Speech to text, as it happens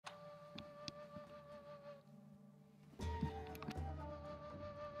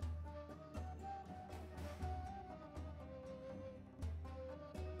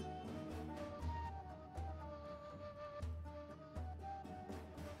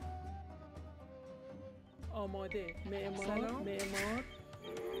آماده. معمار. معمار.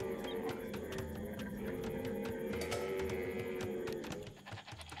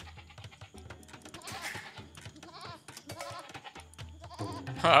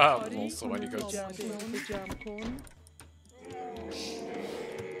 Also when he goes. جمع کن.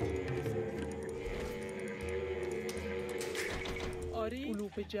 آری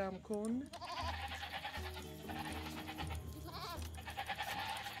علوف جمع کن.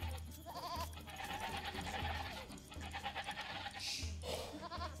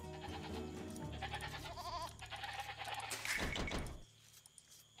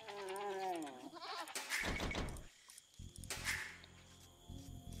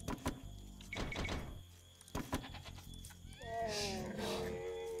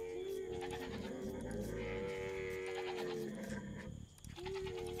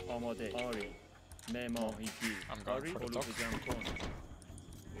 آماده. آری. ماهیگیر. I'm going for the dock. جمع کن.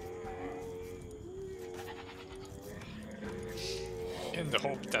 In the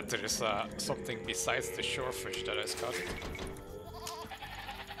hope that there is something besides the shorefish that is caught.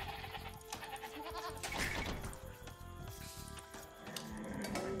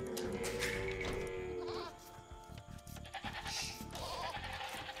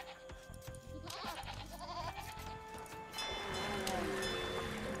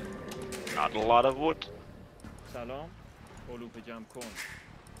 Not a lot of wood. سلام. علوف جمع کن.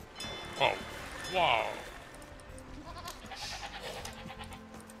 Oh, wow.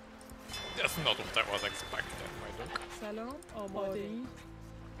 That's not what I was expecting, my duck. سلام. آماده.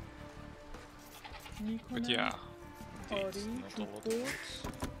 But yeah, indeed, آری. not a lot of wood.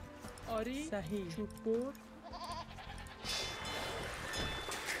 آری. صحیح. چوب بر.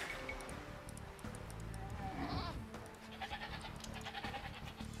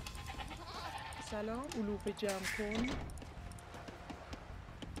 سلام. علوف جمع کن.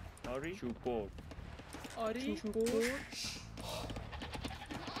 آری. چوب بر. آری. چوب بر.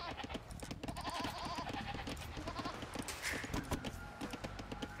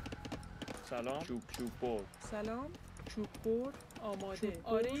 سلام. چوب بر. سلام. چوب بر. آماده.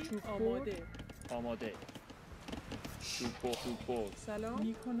 آری. آماده. آماده. چوب بر. سلام.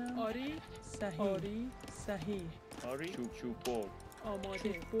 میکنم. آری. صحیح. آری. صحیح. آری. چوب بر. آماده.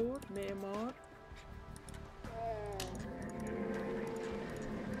 چوب بر. معمار.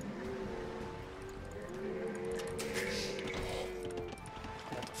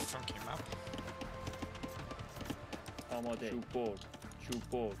 What a funky map. آماده. چوب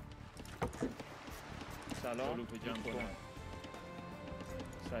بر. سلام. علوف جمع کن.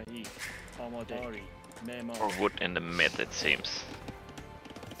 صحیح. آماده. آری. معمار. Or wood in the mid, it seems.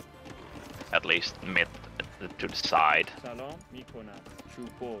 At least mid to the side. سلام میکنم.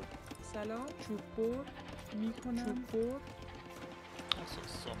 چوب بر. سلام. چوب بر. میکنم. چوب بر. Also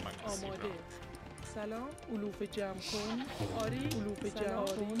so many آماده. zebra. سلام. علوف جمع کن. آری. علوف جمع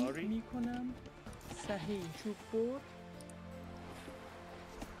کن. آری. میکنم. صحیح. چوب بر.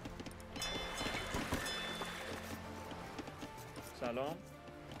 سلام.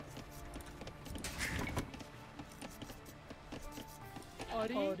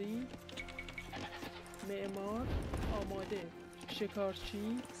 آری. آری. معمار. آماده.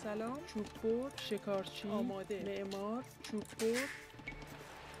 شکارچی. سلام. چوب بر. شکارچی. آماده. معمار. چوب بر.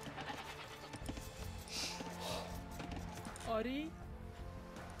 آری.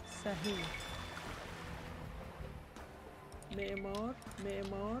 صحیح. معمار.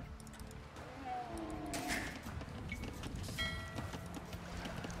 معمار.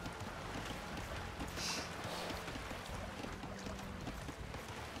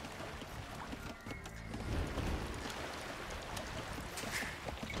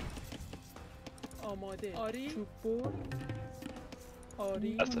 آماده. آری. چوب بر.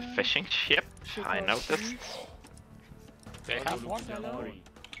 آری. That's a fishing ship, I noticed. They have one. آری.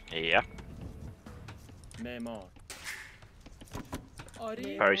 Yeah, معمار.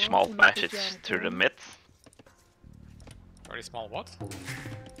 آری. very small passage through the mid. Very small what?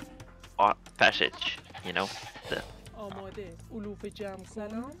 Passage, you know. The آماده. علوف جمع کن.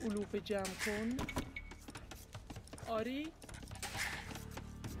 سلام. علوف جمع کن. آری.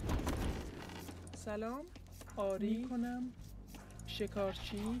 سلام. آری کنم.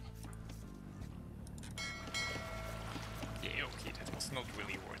 شکارچی. Yeah, okay, that was not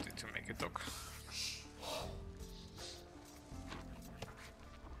really worth it to make a dock.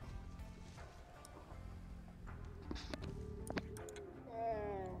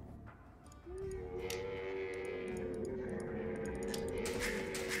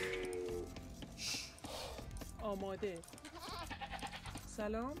 آماده.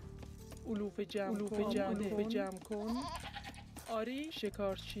 سلام. علوف جمع کن. علوف جمع کن. آری.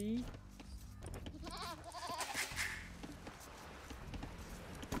 شکارچی.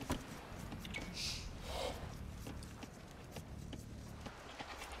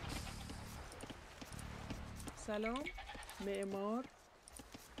 سلام معمار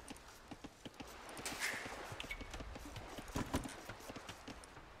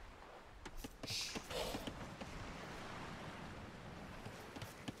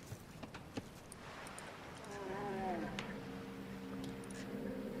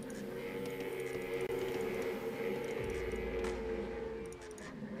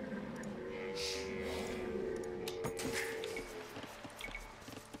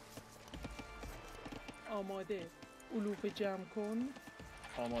آماده علوف جمع کن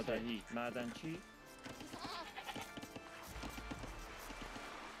آمادگی معدنچی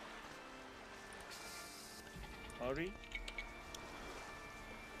آری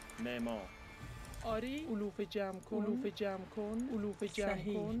معمار آری علوف جمع کن علوف جمع کن علوف جمع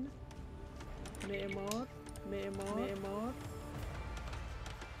کن معمار معمار معمار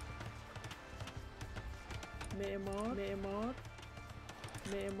معمار معمار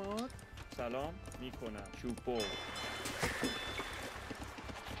معمار سلام میکنم چوب بر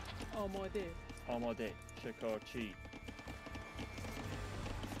آماده آماده شکارچی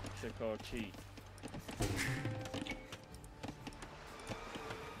شکارچی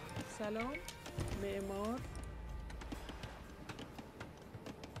سلام معمار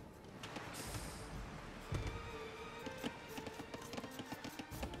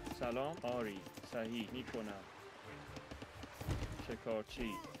سلام آری صحیح میکنم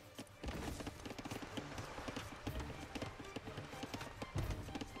شکارچی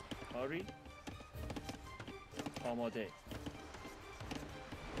آری آماده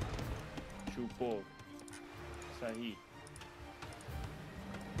چوب بر صحیح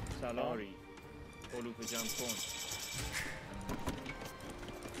سلام آری علوف جمع کن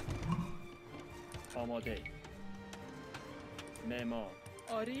آماده معمار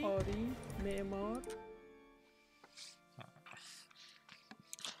آری آری معمار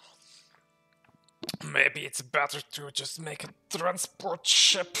Maybe it's better to just make a transport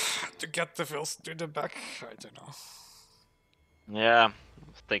ship to get the fills to the back. I don't know. Yeah, I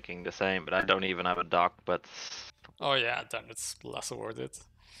was thinking the same, but I don't even have a dock, but... Oh yeah, then it's less worth it.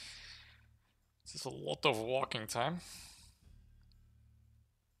 It's a lot of walking time.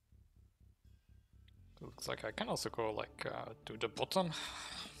 Looks like I can also go like to the bottom.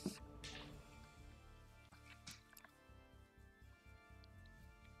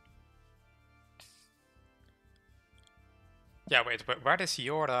 Yeah, wait, but where is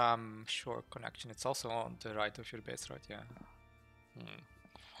your shore connection? It's also on the right of your base, right? Yeah.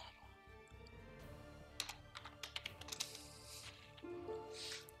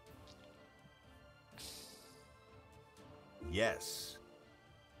 Yes.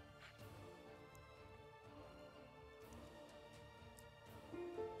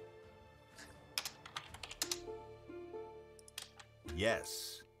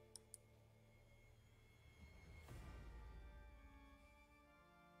 Yes.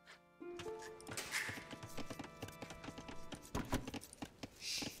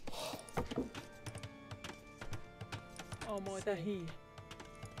 آماده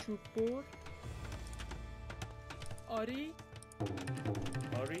چوب بر آری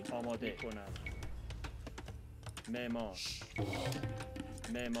آری آماده کنم معمار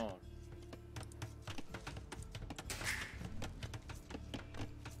معمار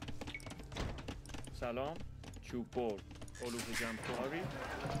سلام چوب بر علوف جمع کن آری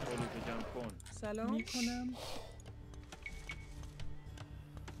علوف جمع کن سلام میکنم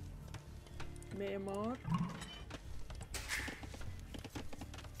معمار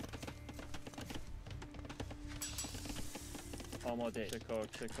آماده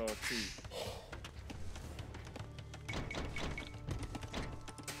شکارچی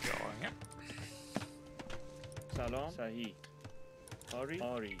Going up. سلام صحیح آری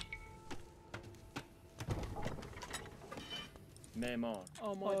آری معمار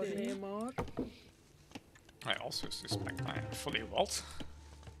آماده معمار I also suspect I am fully walled.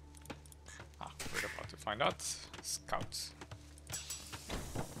 Ah, we're about to find out. Scout.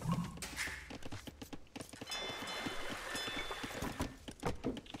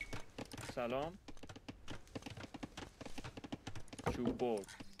 سلام چوب بر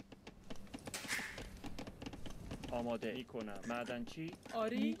آماده میکنم معدنچی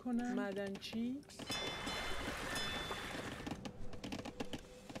آری میکنم معدنچی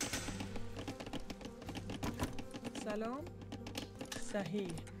سلام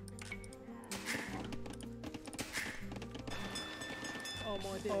صحیح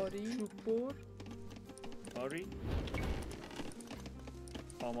آماده آری چوب بر آری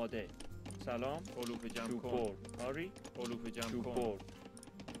آماده سلام علوف جمع کن آری علوف جمع کن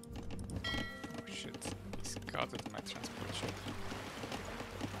Oh shit, he scouted my transport ship.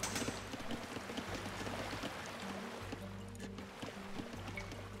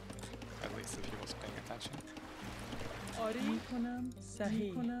 آری میکنم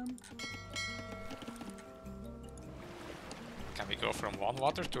صحیح کنم. Can we go from one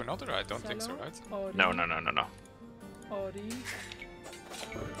water to another? I don't think so, right? آری No, no, no, no, no. آری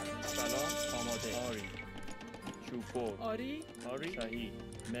سلام آماده آری چوب بر آری آری صحیح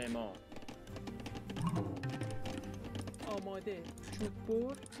معمار آماده چوب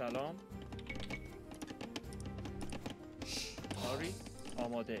بر سلام آری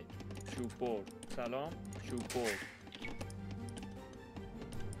آماده چوب بر سلام چوب بر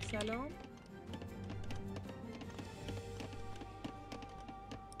سلام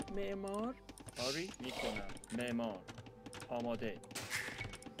معمار آری میکنم معمار آماده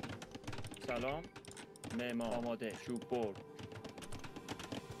سلام معمار آماده چوب بر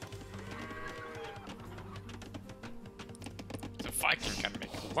The Viking can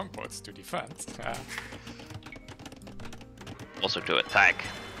make longboats to defend. Also to attack.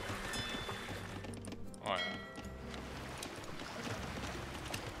 Oh yeah.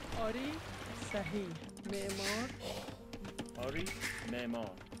 آری صحیح معمار آری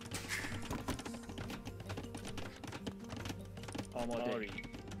معمار آماده آری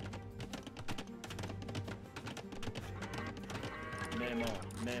معمار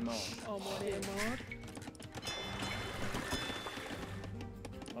معمار آماده معمار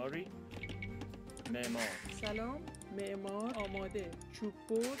آری معمار سلام معمار آماده چوب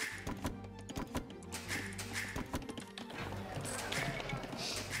بر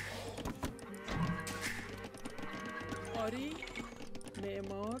آری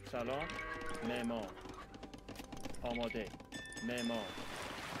معمار سلام معمار آماده معمار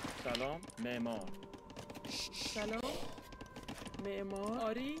سلام معمار سلام معمار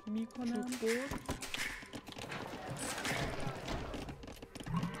آری میکنم چوب بر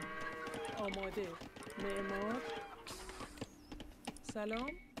آماده معمار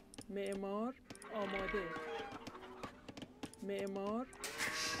سلام معمار آماده معمار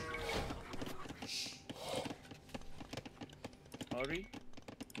آری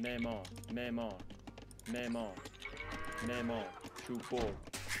معمار معمار معمار معمار چوب بر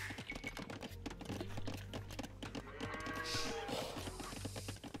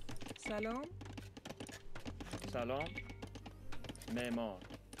سلام سلام معمار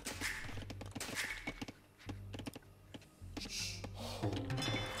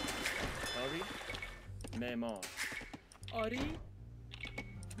آری معمار Arri.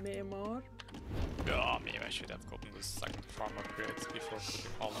 معمار Yeah, maybe I should have gotten the second farm upgrade before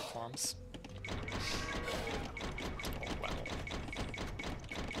putting all the farms. Oh well.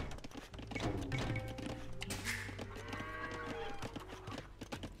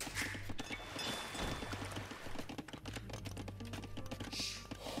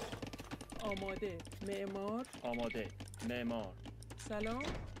 آماده معمار آماده معمار سلام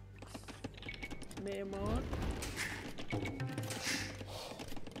معمار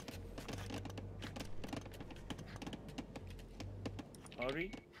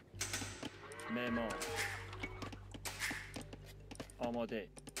آری معمار آماده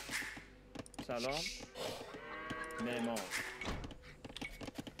سلام معمار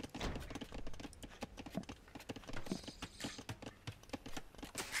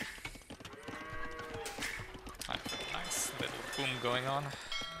I have a nice little boom going on.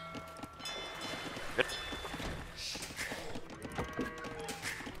 Good.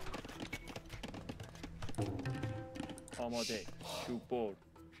 آماده چوب بر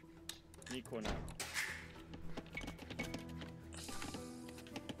میکنم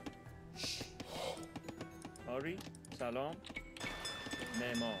آری سلام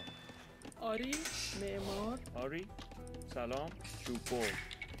معمار آری معمار آری سلام چوب بر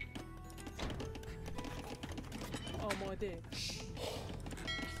آماده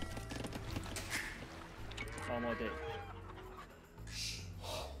آماده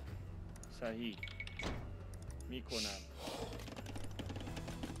صحیح میکنم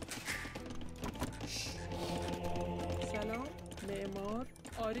سلام معمار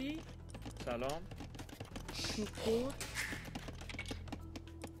آری سلام چوب بر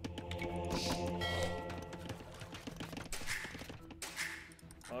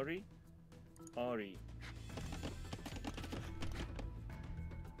آری آری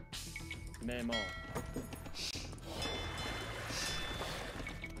معمار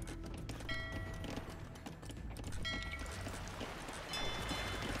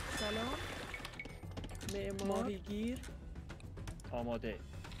سلام معمار ماهیگیر آماده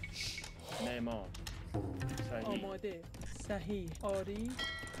معمار صحیح آماده صحیح آری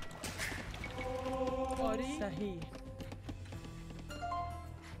آری صحیح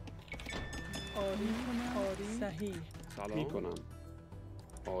آری آری صحیح میکنم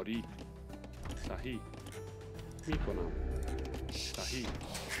آری صحیح میکنم. صحیح.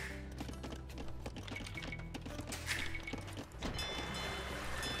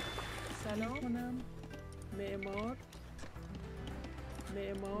 سلام کنم. معمار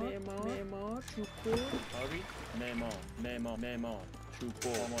چوب‌بر آری معمار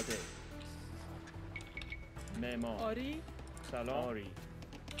چوب‌بر آماده. معمار آری سلام آری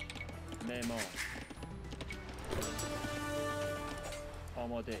معمار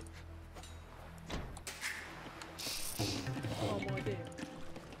آماده.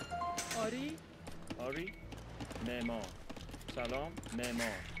 آری معمار سلام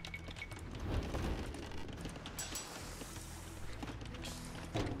معمار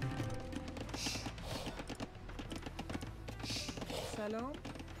سلام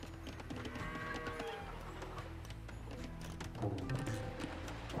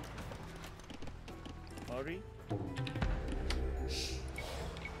آری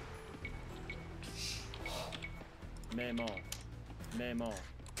معمار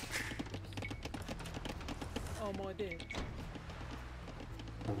آماده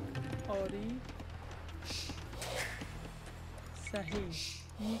آری صحیح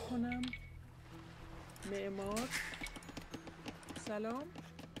میکنم. معمار سلام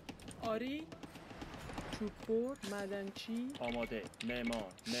آری چوب‌بر معدنچی آماده.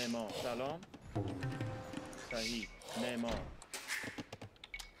 معمار سلام صحیح معمار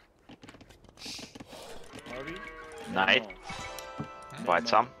آری Knight. Quite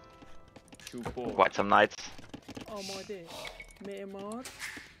some. چوب‌بر Quite some knights. آماده معمار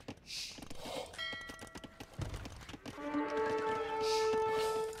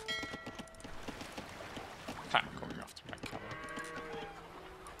Ha, going after my cavalry.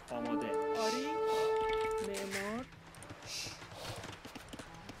 آماده. آری معمار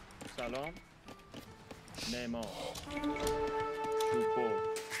سلام معمار چوب‌بر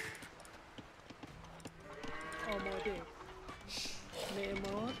آماده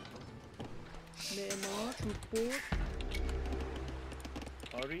معمار چوب‌بر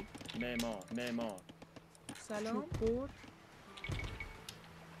آری معمار سلام چوب‌بر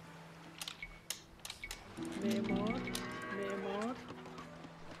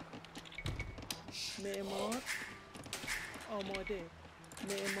معمار آماده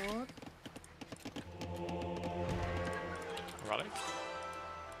معمار Relic.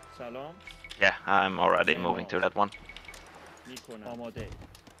 سلام Yeah, I'm already moving to that one. میکنم. آماده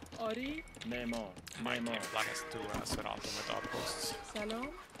آری معمار My game plan is to surround them with outposts. سلام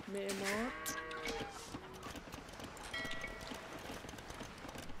معمار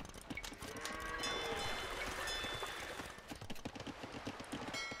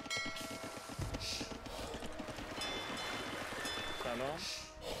سلام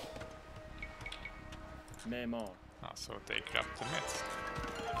معمار So they grabbed the mid.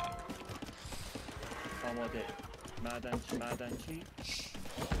 آماده. معدنچی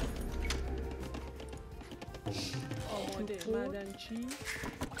آماده معدنچی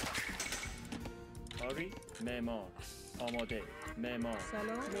آری معمار آماده معمار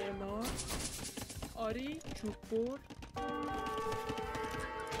سلام معمار آری چوب‌بر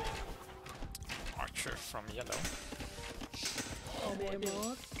Archer from yellow.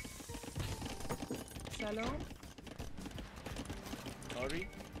 معمار سلام آری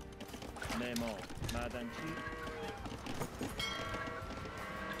معمار معدنچی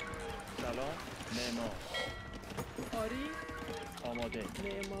سلام معمار آری آماده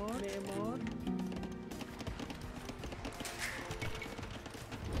معمار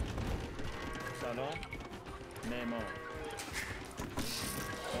سلام معمار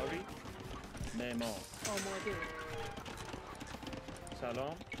آری معمار آماده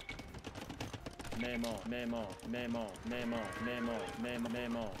سلام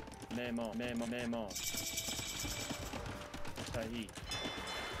معمار صحیح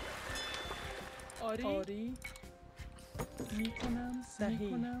آری میکنم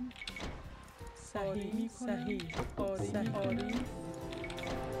صحیح آری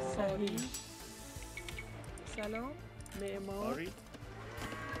صحیح سلام معمار آری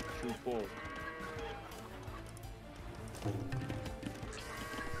چوب‌بر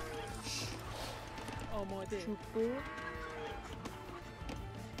آماده چوب‌بر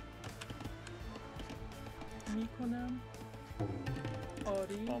میکنم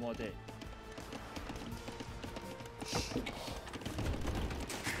آری آماده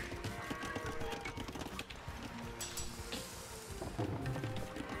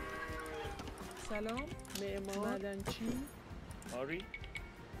سلام معمار معدنچی آری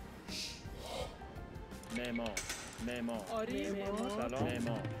معمار آری معمار سلام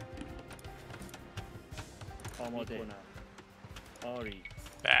معمار آماده آری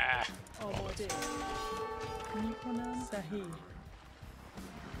Bah. آماده میکنم صحیح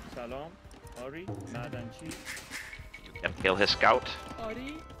سلام آری معدنچی Can kill his scout.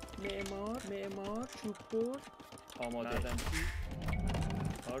 آری معمار چوب برد آماده معدنچی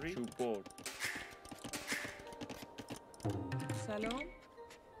آری چوب برد سلام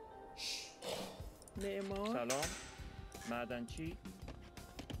معمار سلام معدنچی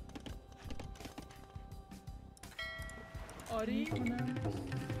آری میکنم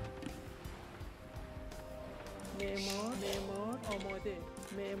معمار آماده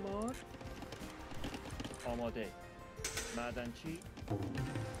معمار آماده معدنچی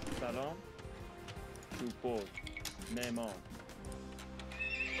سلام چوب برد معمار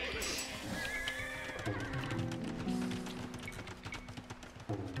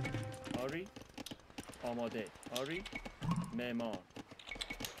آری آماده آری معمار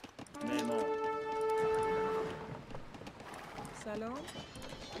سلام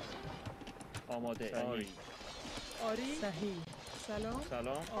آماده آری آری صحیح سلام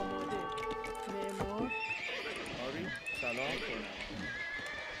سلام آماده معمار آری سلام کنم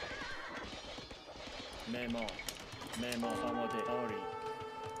معمار آماده آری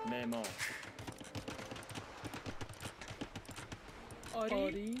معمار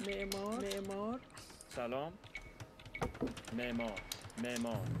آری معمار سلام معمار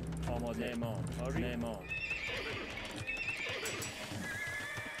آماده معمار آری معمار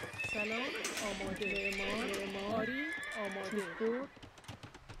سلام آماده معمار آری آماده برد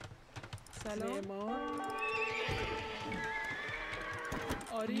سلام معمار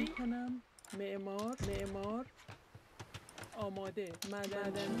آری کنم معمار آماده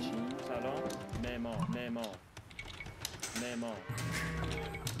معدنچی سلام معمار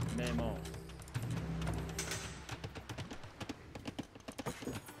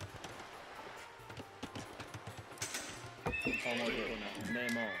آماده کنم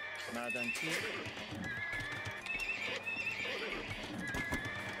معمار معدنچی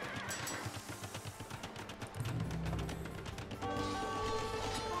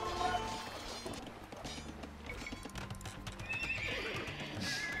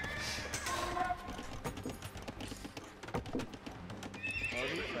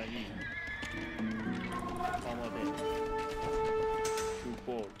آری صحیح آماده چوب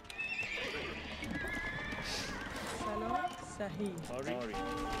برد سلام صحیح آری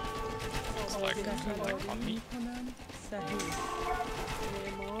Like on me. میکنم صحیح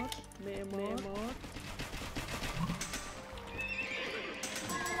معمار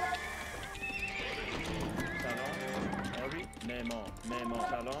سلام آری معمار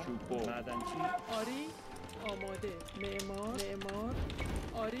سلام چوب برد معدنچی آری آماده معمار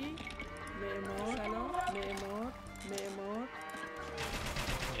آری معمار سلام معمار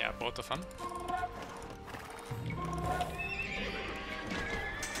Yeah, both of them.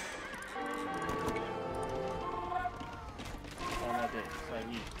 آماده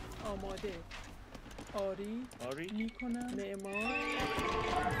صحیح آماده آری میکنم معمار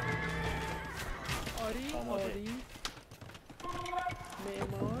آماده. آری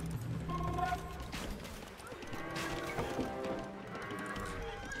معمار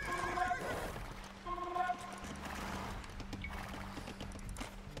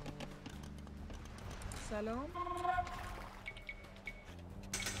سلام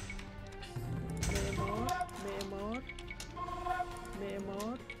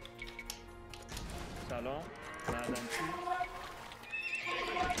معمار سلام معدنچی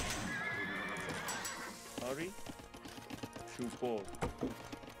آری چوب برد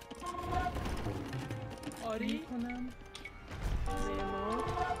آری کنم معمار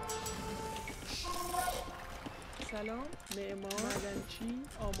سلام معمار معدنچی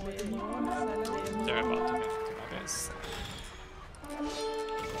آماده سلام They're about to get to my guys.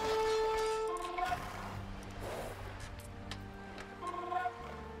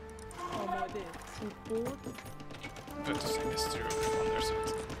 آماده چوب برد Good to see this through on their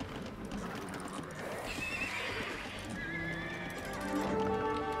side.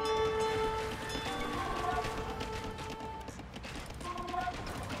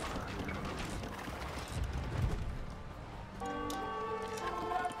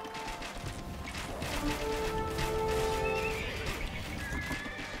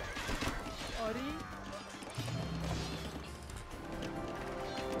 آری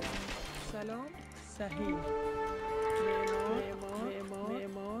سلام صحیح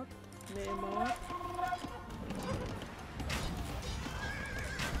معمار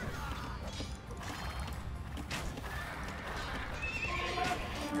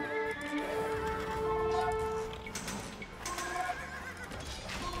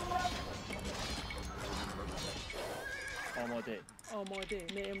آماده آماده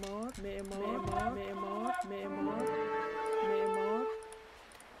معمار معمار معمار معمار معمار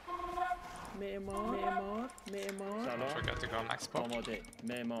معمار معمار معمار Don't سلام forget to go max pop. آماده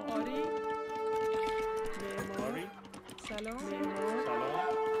معمار آری معمار آری سلام معمار سلام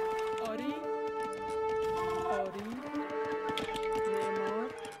آری آری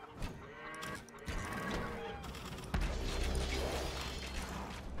معمار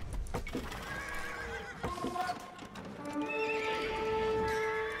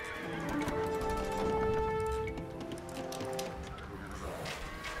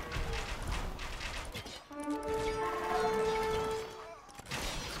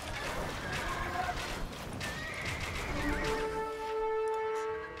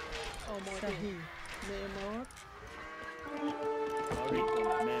آماده صحیح معمار آری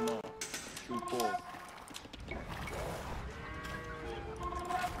معمار چوبور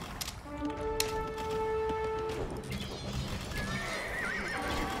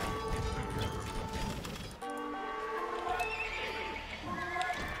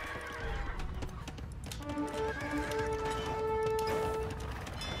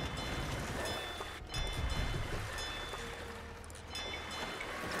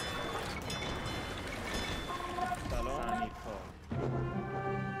سلام تعمیرکار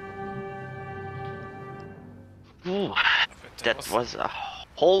Ooh, But that was a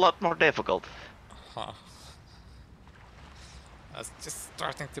whole lot more difficult. Huh. I was just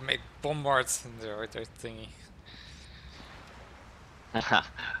starting to make bombards in the other thingy.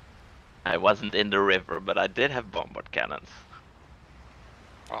 I wasn't in the river, but I did have bombard cannons.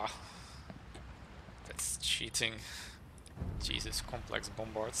 Ah, that's cheating. Jesus, complex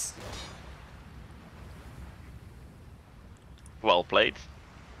bombards. Well played.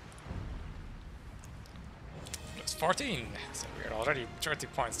 Plus 14, so we're already 30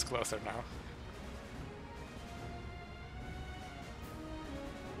 points closer now.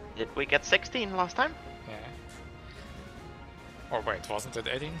 Did we get 16 last time? Yeah. Or wait, wasn't it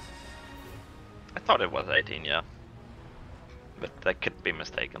 18? I thought it was 18, yeah. But I could be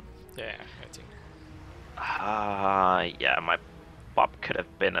mistaken. Yeah, 18. Yeah, my pop could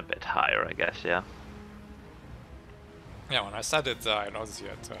have been a bit higher, I guess, yeah. Yeah, when I said it, I noticed you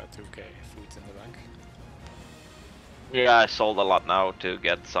had 2k food in the bank. Yeah, I sold a lot now to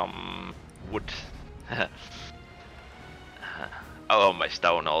get some wood. Oh, my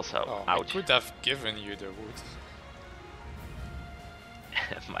stone also. Oh, I Ouch. could have given you the wood.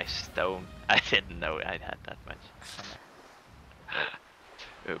 My stone. I didn't know I had that much.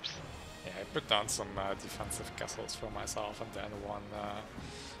 Oops. Yeah, I put down some defensive castles for myself and then one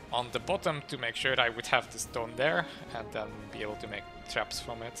on the bottom to make sure I would have the stone there and then be able to make traps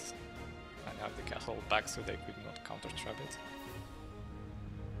from it and have the castle back so they could not counter trap it.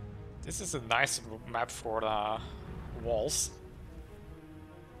 This is a nice map for walls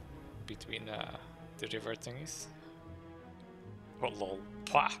between the river thingies. Oh lol,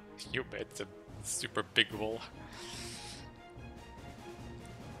 pah! You made a super big wall.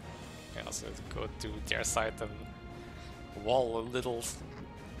 Can also go to their side and wall a little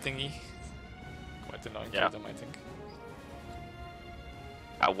thingy. Quite annoying Yeah. for them, I think.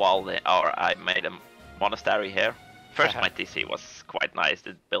 I made a monastery here. First, my TC was quite nice.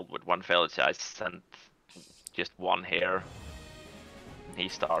 It built with one village. I sent just one here. He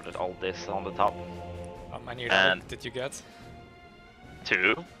started all this on the top. How many And- did you get?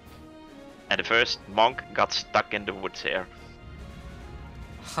 2. And the first monk got stuck in the woods here.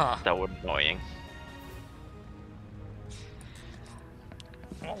 Huh. That was annoying.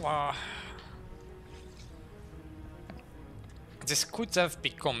 Well, this could have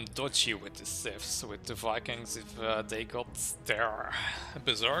become dodgy with the Civs, with the Vikings, if they got their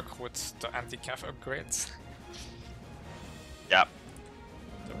Berserk with the anti-cav upgrades. Yeah.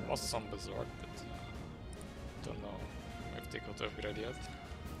 There was some Berserk, but don't know if they got upgraded yet.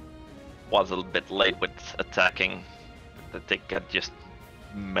 Was a little bit late with attacking. I think I just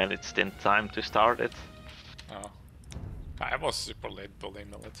managed in time to start it. Oh. I was super late building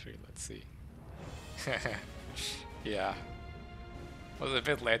military, let's see. Yeah. Was a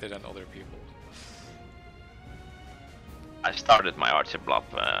bit later than other people. I started my archer blob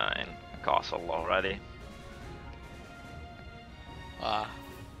in castle already.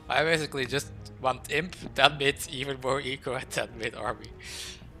 I basically just want imp, that made even more eco, and that made army.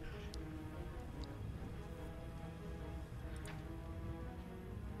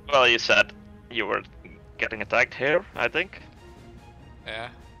 Well, you said you were getting attacked here, I think, Yeah.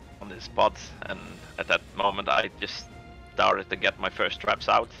 on this spot, and at that moment I just started to get my first traps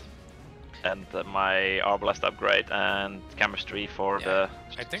out, and my Arbalest upgrade and chemistry for Yeah, the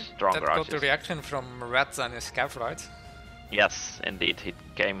I think stronger that got archers. the reaction from Rats and his Scav, right? Yes, indeed, he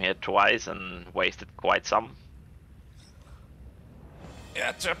came here twice and wasted quite some.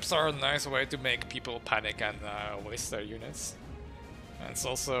 Yeah, traps are a nice way to make people panic and waste their units. And it's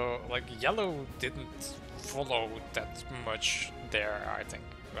also, like, yellow didn't follow that much there, I think.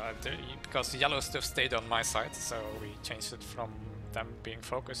 Because yellow stuff stayed on my side, so we changed it from them being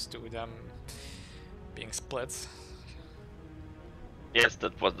focused to them being split. Yes,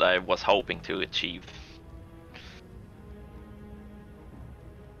 that's what I was hoping to achieve.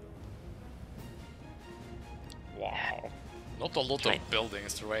 Wow. Not a lot of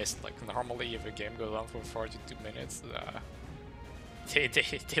buildings to waste. Like, normally if a game goes on for 42 minutes,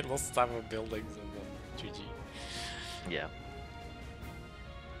 they lost half of buildings and then GG. Yeah.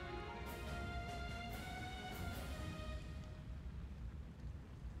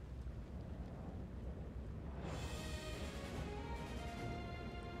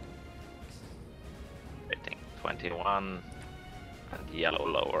 Rating 21 and yellow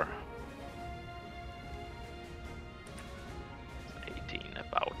lower. 18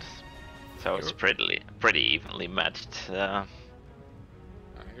 about. So it's pretty evenly matched.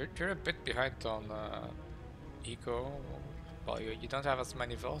 You're a bit behind on eco. Well, you don't have as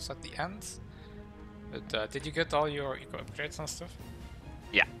many votes at the end. But did you get all your eco upgrades and stuff?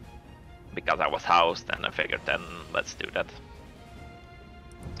 Yeah, because I was housed and I figured then let's do that.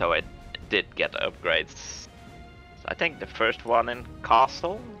 So I did get upgrades. I think the first one in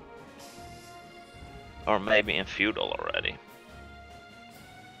Castle? Or maybe in Feudal already.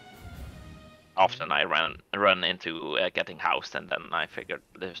 Often I run into getting housed and then I figured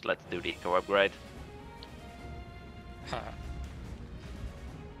let's do the eco upgrade.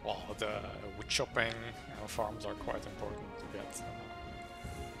 Well, the wood chopping farms are quite important to get.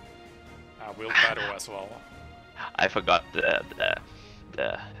 Wheelbarrow as well. I forgot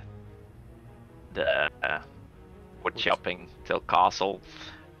the wood chopping till Castle,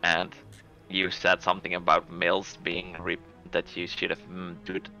 and you said something about mills being that you should have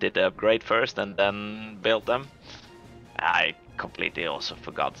did the upgrade first and then build them. I completely also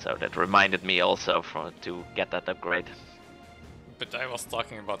forgot, so that reminded me also to get that upgrade. But I was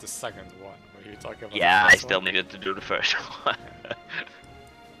talking about the second one. Were you talking about yeah, the I first still one? needed to do the first one.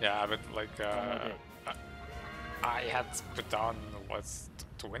 Yeah, but like I had put down was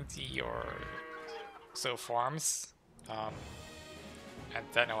 20 or so farms, and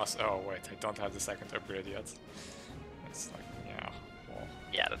then I was, oh wait, I don't have the second upgrade yet. It's like, yeah, well.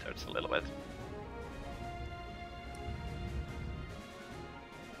 Yeah, that hurts a little bit.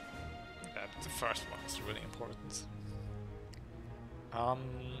 Yeah, the first one is really important.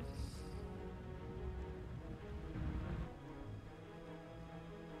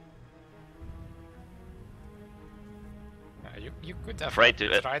 You could have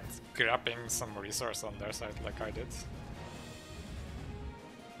tried grabbing some resource on their side like I did.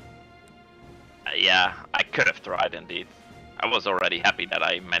 Yeah, I could have tried indeed. I was already happy that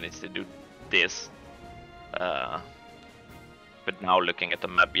I managed to do this. But now looking at the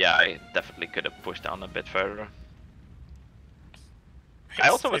map, yeah, I definitely could have pushed down a bit further. I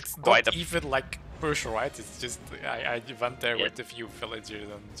also was it's quite not even like push, right? It's just I went there with a few villagers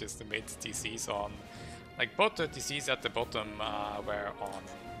and just made TCs on, like both the TCs at the bottom were on.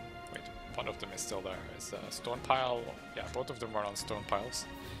 Wait, one of them is still there. It's a stone pile. Yeah, both of them were on stone piles.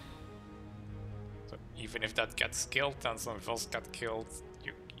 So even if that gets killed and some vills got killed,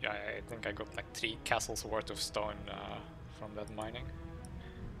 I think I got like 3 castles worth of stone from that mining.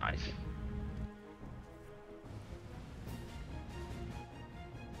 Nice.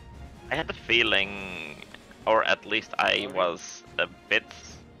 I had a feeling, or at least I was a bit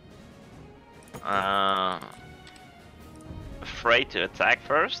afraid to attack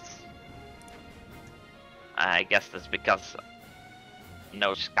first. I guess that's because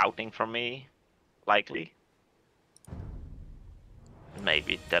no scouting from me, likely.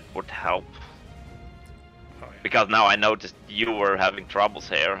 Maybe that would help. Oh, yeah. Because now I noticed you were having troubles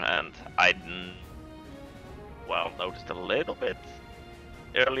here, and I noticed a little bit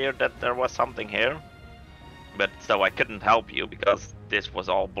earlier that there was something here, but so I couldn't help you because this was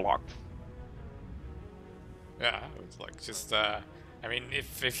all blocked. Yeah, it was like just I mean,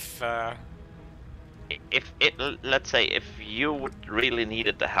 if let's say if you would really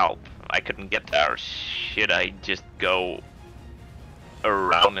needed the help, I couldn't get there. Should I just go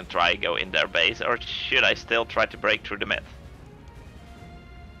around and try go in their base, or should I still try to break through the mid?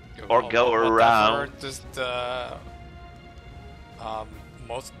 Or go around? Just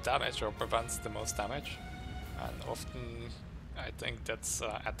most damage or prevents the most damage, and often I think that's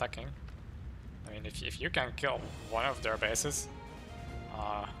attacking. I mean, if you can kill one of their bases,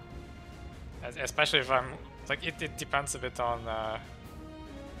 especially if I'm like it depends a bit on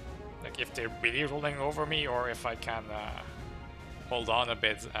like if they're really rolling over me or if I can hold on a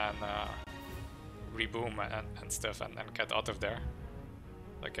bit and reboom and stuff and get out of there.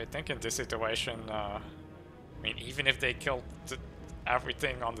 Like I think in this situation, I mean, even if they killed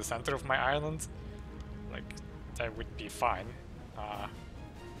everything on the center of my island, like that would be fine.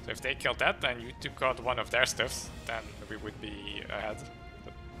 So if they killed that, then you took out one of their stuffs, then we would be ahead.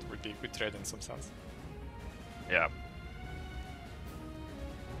 That would be a good trade in some sense. Yeah.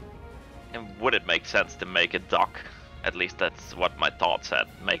 And would it make sense to make a dock? At least that's what my thought said.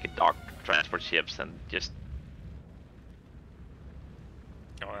 Make a dock, transport ships, and just...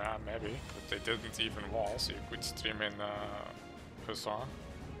 Oh yeah, maybe. But they didn't even wall, so you could stream in Hussar.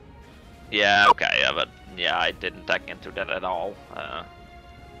 Yeah, okay, yeah, but yeah, I didn't tech into that at all. I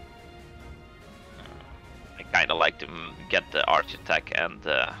kinda like to get the archer tech and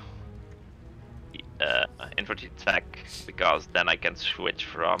infantry tech, because then I can switch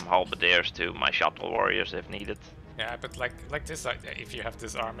from halberdiers to my shuttle warriors if needed. Yeah, but like this, if you have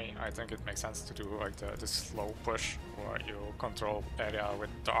this army, I think it makes sense to do like the slow push, where you control area with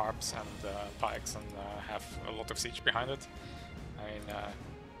the arms and pikes and have a lot of siege behind it. I mean,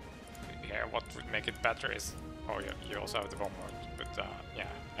 yeah, what would make it better is, oh yeah, you also have the bombard, but yeah,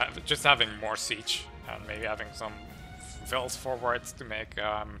 just having more siege and maybe having some vills forward to make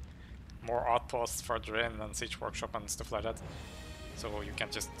more outposts further in and siege workshop and stuff like that, so you can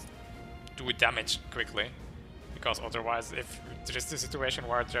just do damage quickly. Because otherwise, if there is the situation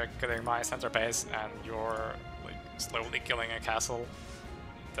where they're killing my center base and you're like slowly killing a castle,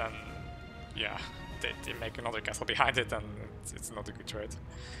 then yeah, they make another castle behind it, and it's not a good trade.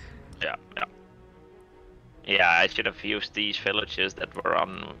 Yeah, yeah. Yeah, I should have used these villages that were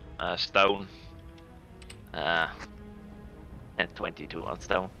on stone. And 22 on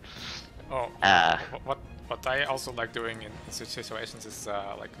stone. Oh, what I also like doing in such situations is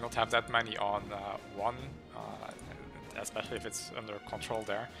like not have that many on one, especially if it's under control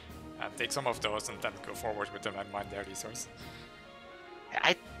there, and take some of those and then go forward with them and mine their resource.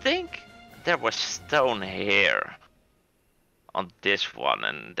 I think there was stone here on this one,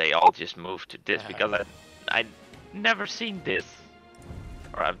 and they all just moved to this because I never seen this,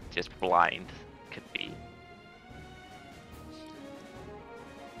 or I'm just blind. Could be.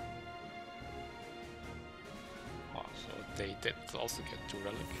 Oh, so they did also get 2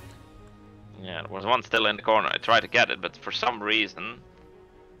 relic. Yeah, there was one still in the corner. I tried to get it, but for some reason,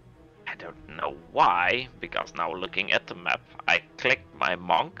 I don't know why, because now looking at the map, I clicked my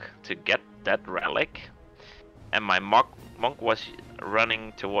monk to get that relic, and my monk was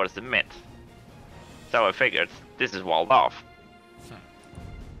running towards the mid. So I figured, this is walled off.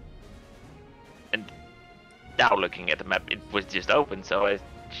 And now looking at the map, it was just open, so I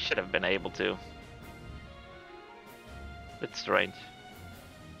should have been able to. Bit strange.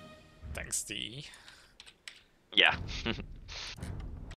 Thanks, D. Yeah.